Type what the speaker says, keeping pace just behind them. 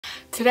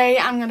Today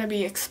I'm gonna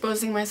be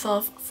exposing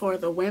myself for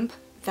the wimp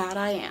that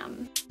I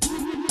am.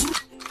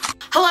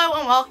 Hello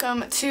and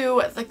welcome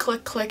to the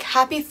Clique.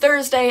 Happy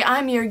Thursday,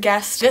 I'm your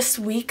guest this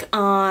week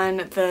on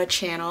the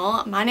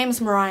channel. My name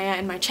is Mariah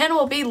and my channel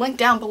will be linked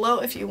down below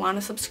if you want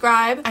to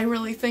subscribe. I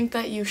really think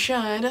that you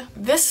should.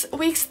 This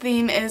week's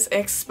theme is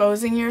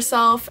exposing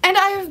yourself, and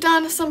I have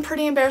done some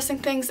pretty embarrassing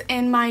things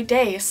in my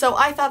day, so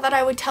I thought that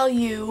I would tell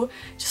you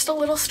just a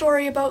little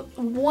story about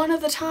one of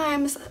the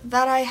times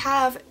that I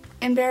have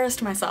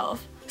embarrassed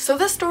myself. So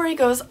this story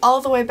goes all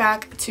the way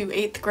back to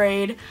 8th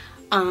grade.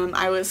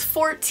 I was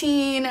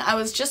 14, I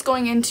was just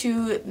going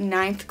into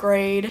 9th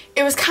grade.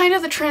 It was kind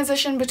of the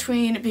transition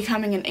between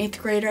becoming an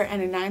 8th grader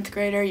and a 9th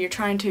grader. You're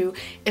trying to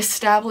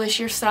establish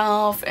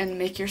yourself and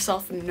make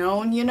yourself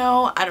known, you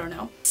know? I don't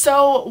know.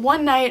 So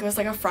one night, it was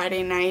like a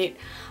Friday night,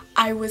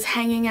 I was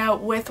hanging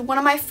out with one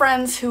of my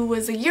friends who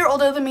was a year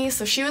older than me,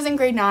 so she was in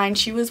grade 9.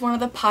 She was one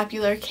of the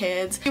popular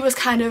kids. She was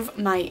kind of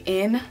my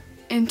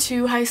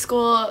into high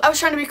school. I was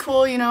trying to be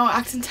cool, you know,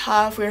 acting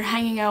tough. We were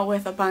hanging out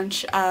with a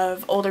bunch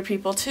of older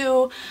people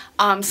too.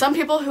 Some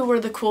people who were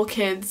the cool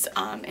kids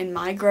in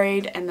my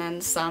grade, and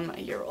then some a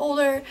year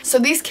older. So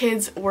these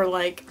kids were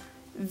like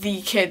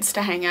the kids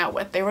to hang out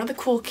with. They were the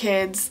cool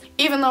kids,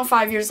 even though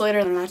 5 years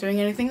later they're not doing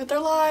anything with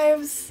their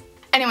lives.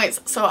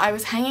 Anyways, so I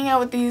was hanging out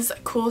with these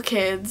cool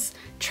kids,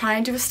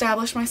 trying to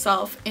establish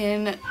myself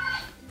in...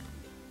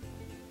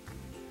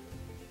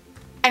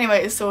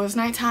 Anyways, so it was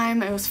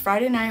nighttime, it was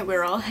Friday night, we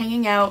were all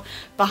hanging out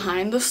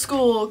behind the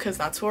school because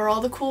that's where all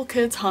the cool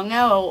kids hung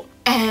out,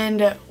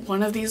 and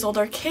one of these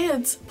older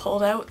kids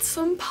pulled out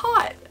some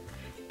pot,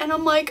 and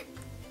I'm like,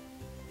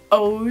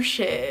 oh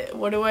shit,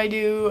 what do I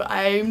do?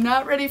 I'm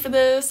not ready for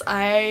this,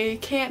 I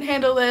can't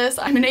handle this,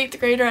 I'm an 8th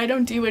grader, I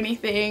don't do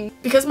anything.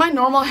 Because my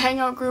normal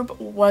hangout group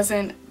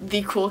wasn't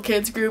the cool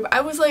kids group. I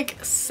was like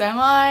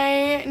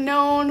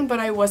semi-known, but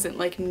I wasn't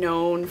like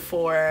known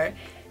for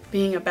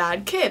being a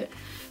bad kid.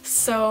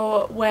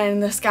 So when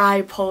this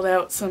guy pulled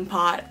out some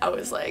pot, I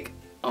was like,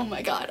 oh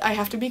my god, I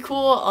have to be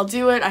cool, I'll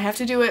do it, I have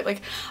to do it,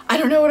 like, I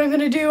don't know what I'm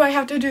gonna do, I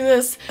have to do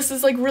this. This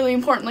is like really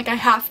important, like I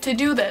have to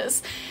do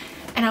this.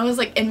 And I was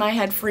like in my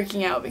head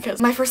freaking out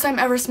because my first time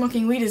ever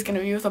smoking weed is gonna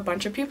be with a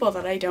bunch of people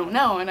that I don't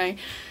know, and I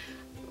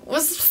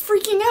was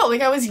freaking out,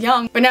 like I was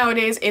young. But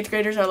nowadays 8th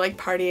graders are like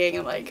partying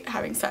and like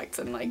having sex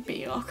and like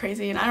being all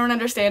crazy, and I don't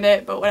understand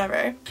it, but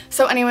whatever.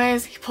 So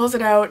anyways, he pulls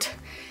it out.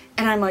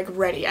 And I'm like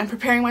ready. I'm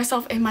preparing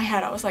myself in my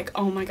head. I was like,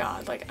 oh my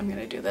god, like I'm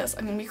gonna do this.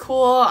 I'm gonna be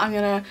cool.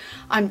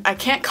 I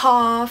can't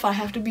cough. I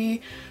have to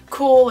be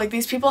cool. Like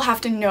these people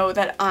have to know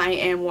that I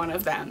am one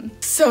of them.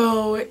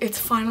 So it's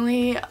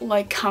finally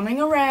like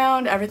coming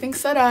around. Everything's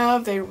set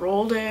up. They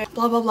rolled it.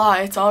 Blah blah blah.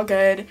 It's all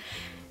good.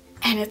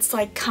 And it's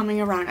like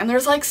coming around. And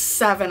there's like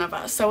 7 of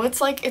us. So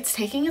it's like it's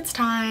taking its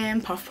time.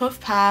 Puff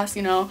puff pass,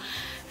 you know.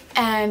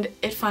 And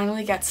it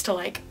finally gets to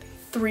like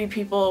 3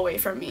 people away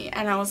from me.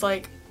 And I was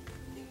like,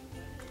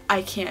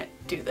 I can't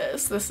do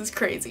this. This is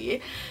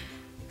crazy.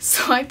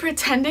 So I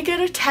pretend to get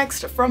a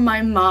text from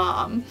my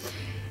mom,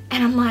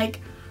 and I'm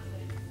like,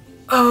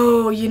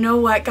 oh, you know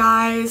what,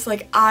 guys?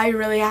 Like, I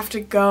really have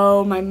to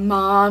go. My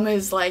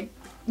mom's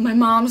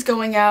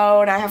going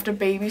out. I have to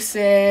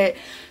babysit.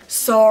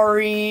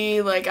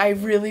 Sorry. Like, I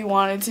really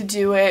wanted to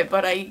do it,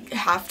 but I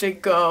have to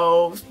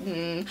go.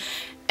 And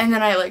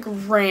then I like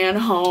ran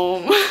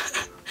home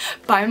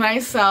by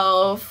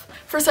myself.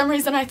 For some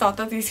reason I thought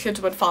that these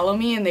kids would follow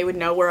me and they would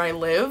know where I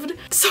lived.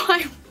 So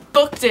I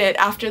booked it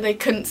after they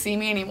couldn't see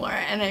me anymore,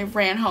 and I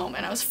ran home,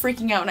 and I was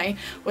freaking out, and I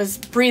was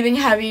breathing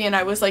heavy, and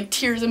I was like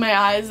tears in my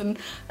eyes, and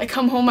I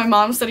come home, my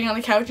mom's sitting on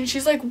the couch and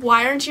she's like,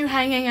 why aren't you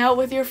hanging out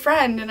with your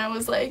friend? And I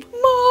was like,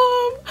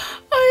 Mom,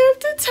 I have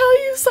to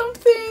tell you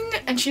something.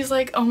 And she's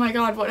like, oh my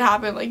god, what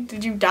happened? Like,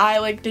 did you die?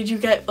 Like, did you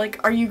get, like,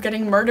 are you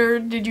getting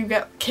murdered? Did you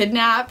get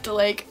kidnapped?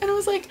 Like, and I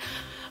was like,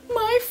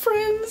 my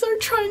friends are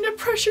trying to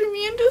pressure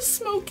me into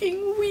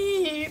smoking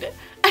weed. And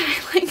I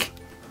like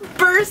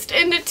burst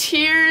into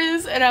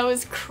tears, and I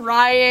was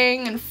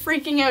crying and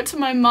freaking out to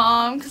my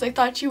mom because I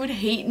thought she would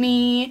hate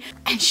me.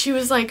 And she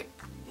was like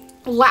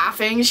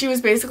laughing. She was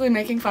basically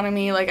making fun of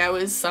me like I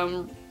was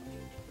some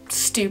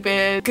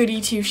stupid goody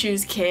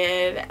two-shoes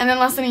kid. And then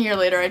less than a year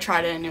later I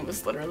tried it and it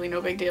was literally no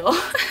big deal.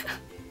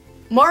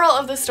 Moral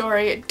of the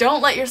story,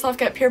 don't let yourself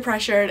get peer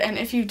pressured, and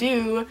if you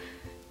do,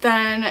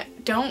 then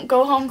don't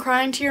go home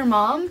crying to your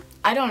mom.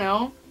 I don't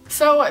know.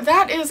 So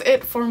that is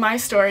it for my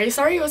story.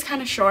 Sorry it was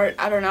kind of short.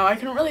 I don't know. I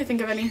couldn't really think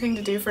of anything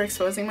to do for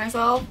exposing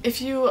myself.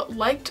 If you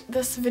liked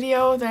this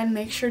video, then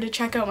make sure to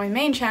check out my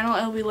main channel.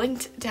 It'll be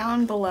linked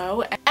down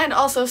below. And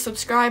also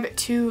subscribe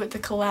to the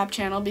collab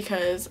channel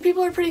because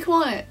people are pretty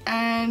cool in it,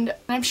 and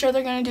I'm sure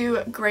they're gonna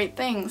do great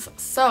things.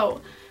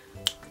 So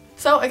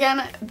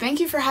again, thank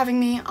you for having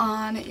me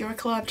on your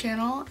collab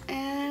channel,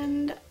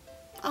 and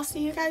I'll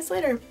see you guys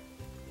later.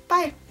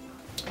 Bye!